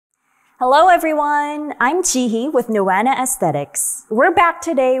Hello everyone, I'm Chihi with Noana Aesthetics. We're back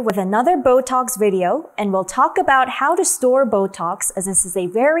today with another Botox video and we'll talk about how to store Botox as this is a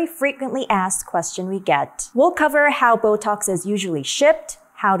very frequently asked question we get. We'll cover how Botox is usually shipped,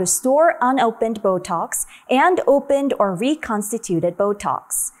 how to store unopened Botox, and opened or reconstituted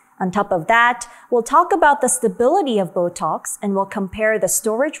Botox. On top of that, we'll talk about the stability of Botox and we'll compare the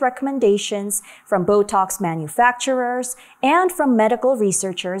storage recommendations from Botox manufacturers and from medical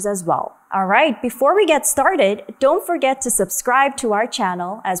researchers as well. Alright, before we get started, don't forget to subscribe to our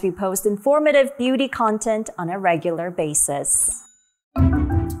channel as we post informative beauty content on a regular basis.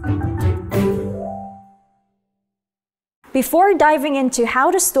 Before diving into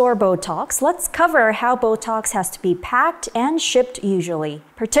how to store Botox, let's cover how Botox has to be packed and shipped usually.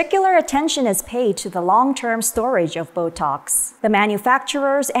 Particular attention is paid to the long-term storage of Botox. The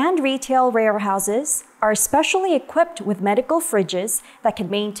manufacturers and retail warehouses are specially equipped with medical fridges that can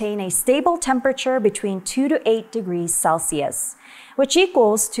maintain a stable temperature between 2 to 8 degrees Celsius, which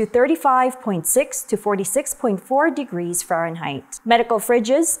equals to 35.6 to 46.4 degrees Fahrenheit. Medical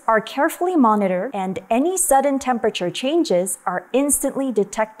fridges are carefully monitored and any sudden temperature changes are instantly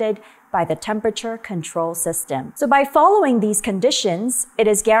detected by the temperature control system. So by following these conditions, it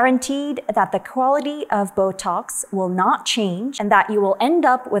is guaranteed that the quality of Botox will not change and that you will end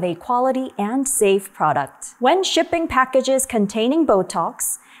up with a quality and safe product. When shipping packages containing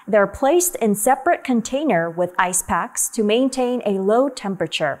Botox, they're placed in separate container with ice packs to maintain a low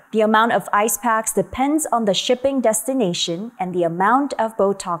temperature. The amount of ice packs depends on the shipping destination and the amount of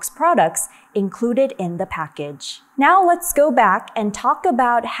Botox products included in the package. Now let's go back and talk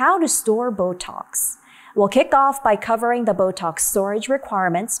about how to store Botox. We'll kick off by covering the Botox storage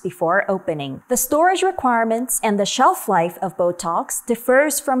requirements before opening. The storage requirements and the shelf life of Botox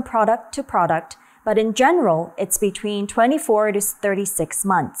differs from product to product, but in general, it's between 24 to 36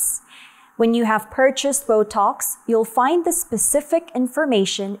 months. When you have purchased Botox, you'll find the specific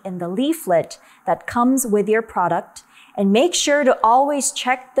information in the leaflet that comes with your product, and make sure to always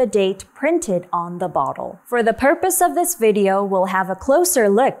check the date printed on the bottle. For the purpose of this video, we'll have a closer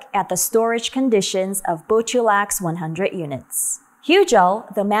look at the storage conditions of Botulinum 100 units.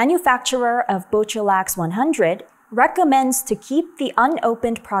 Hugel, the manufacturer of Botulinum 100, recommends to keep the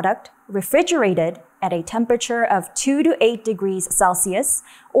unopened product refrigerated at a temperature of 2 to 8 degrees Celsius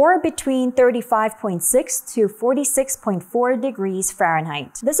or between 35.6 to 46.4 degrees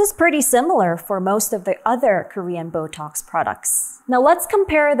Fahrenheit. This is pretty similar for most of the other Korean Botox products. Now let's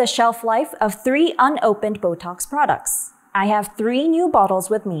compare the shelf life of 3 unopened Botox products. I have 3 new bottles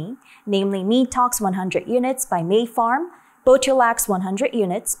with me, namely Metox 100 units by Mayfarm, Botulinum 100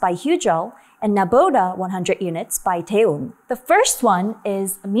 units by Hugel, and Naboda 100 units by Daeun. The first one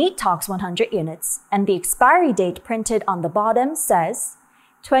is Metox 100 units, and the expiry date printed on the bottom says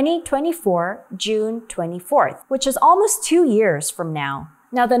 2024 June 24th, which is almost 2 years from now.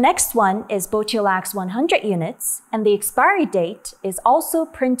 Now the next one is Botulinum 100 units, and the expiry date is also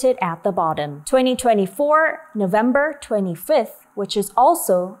printed at the bottom, 2024 November 25th, which is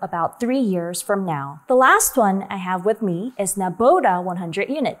also about 3 years from now. The last one I have with me is Naboda 100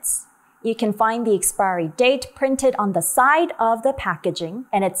 units. You can find the expiry date printed on the side of the packaging,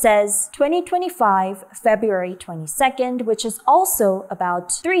 and it says 2025 February 22nd, which is also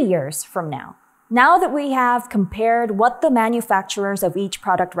about 3 years from now. Now that we have compared what the manufacturers of each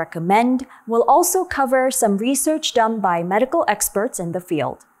product recommend, we'll also cover some research done by medical experts in the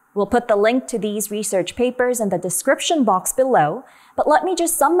field. We'll put the link to these research papers in the description box below, but let me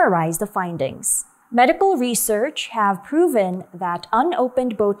just summarize the findings. Medical research have proven that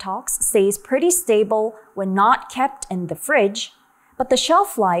unopened Botox stays pretty stable when not kept in the fridge, but the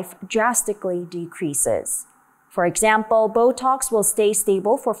shelf life drastically decreases. For example, Botox will stay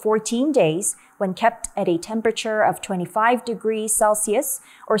stable for 14 days when kept at a temperature of 25 degrees Celsius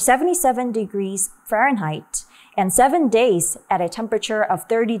or 77 degrees Fahrenheit, and 7 days at a temperature of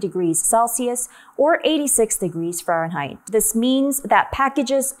 30 degrees Celsius or 86 degrees Fahrenheit. This means that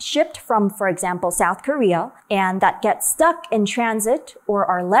packages shipped from, for example, South Korea and that get stuck in transit or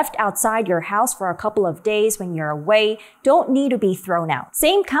are left outside your house for a couple of days when you're away don't need to be thrown out.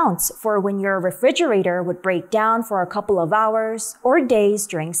 Same counts for when your refrigerator would break down for a couple of hours or days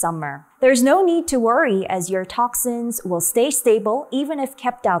during summer. There's no need to worry as your toxins will stay stable even if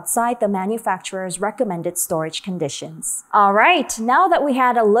kept outside the manufacturer's recommended storage conditions. Alright, now that we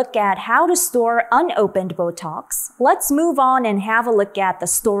had a look at how to store unopened Botox, let's move on and have a look at the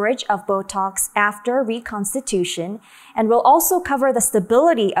storage of Botox after reconstitution, and we'll also cover the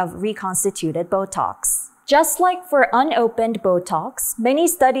stability of reconstituted Botox. Just like for unopened Botox, many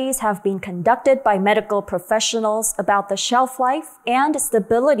studies have been conducted by medical professionals about the shelf life and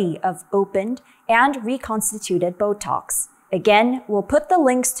stability of opened and reconstituted Botox. Again, we'll put the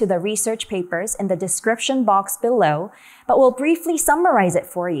links to the research papers in the description box below, but we'll briefly summarize it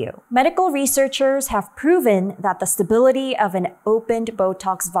for you. Medical researchers have proven that the stability of an opened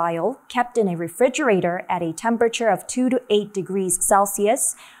Botox vial kept in a refrigerator at a temperature of 2 to 8 degrees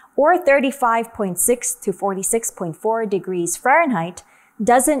Celsius or 35.6 to 46.4 degrees Fahrenheit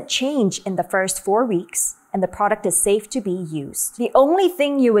doesn't change in the first 4 weeks, and the product is safe to be used. The only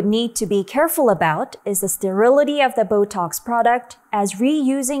thing you would need to be careful about is the sterility of the Botox product, as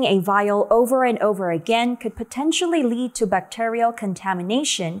reusing a vial over and over again could potentially lead to bacterial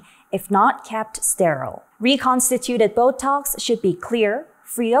contamination if not kept sterile. Reconstituted Botox should be clear,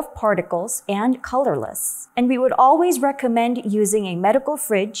 free of particles, and colorless. And we would always recommend using a medical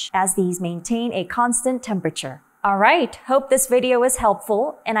fridge, as these maintain a constant temperature. Alright, hope this video was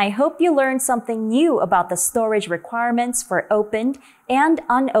helpful, and I hope you learned something new about the storage requirements for opened and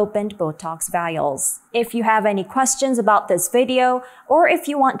unopened Botox vials. If you have any questions about this video, or if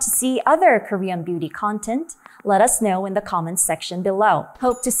you want to see other Korean beauty content, let us know in the comments section below.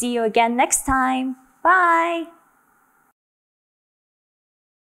 Hope to see you again next time. Bye!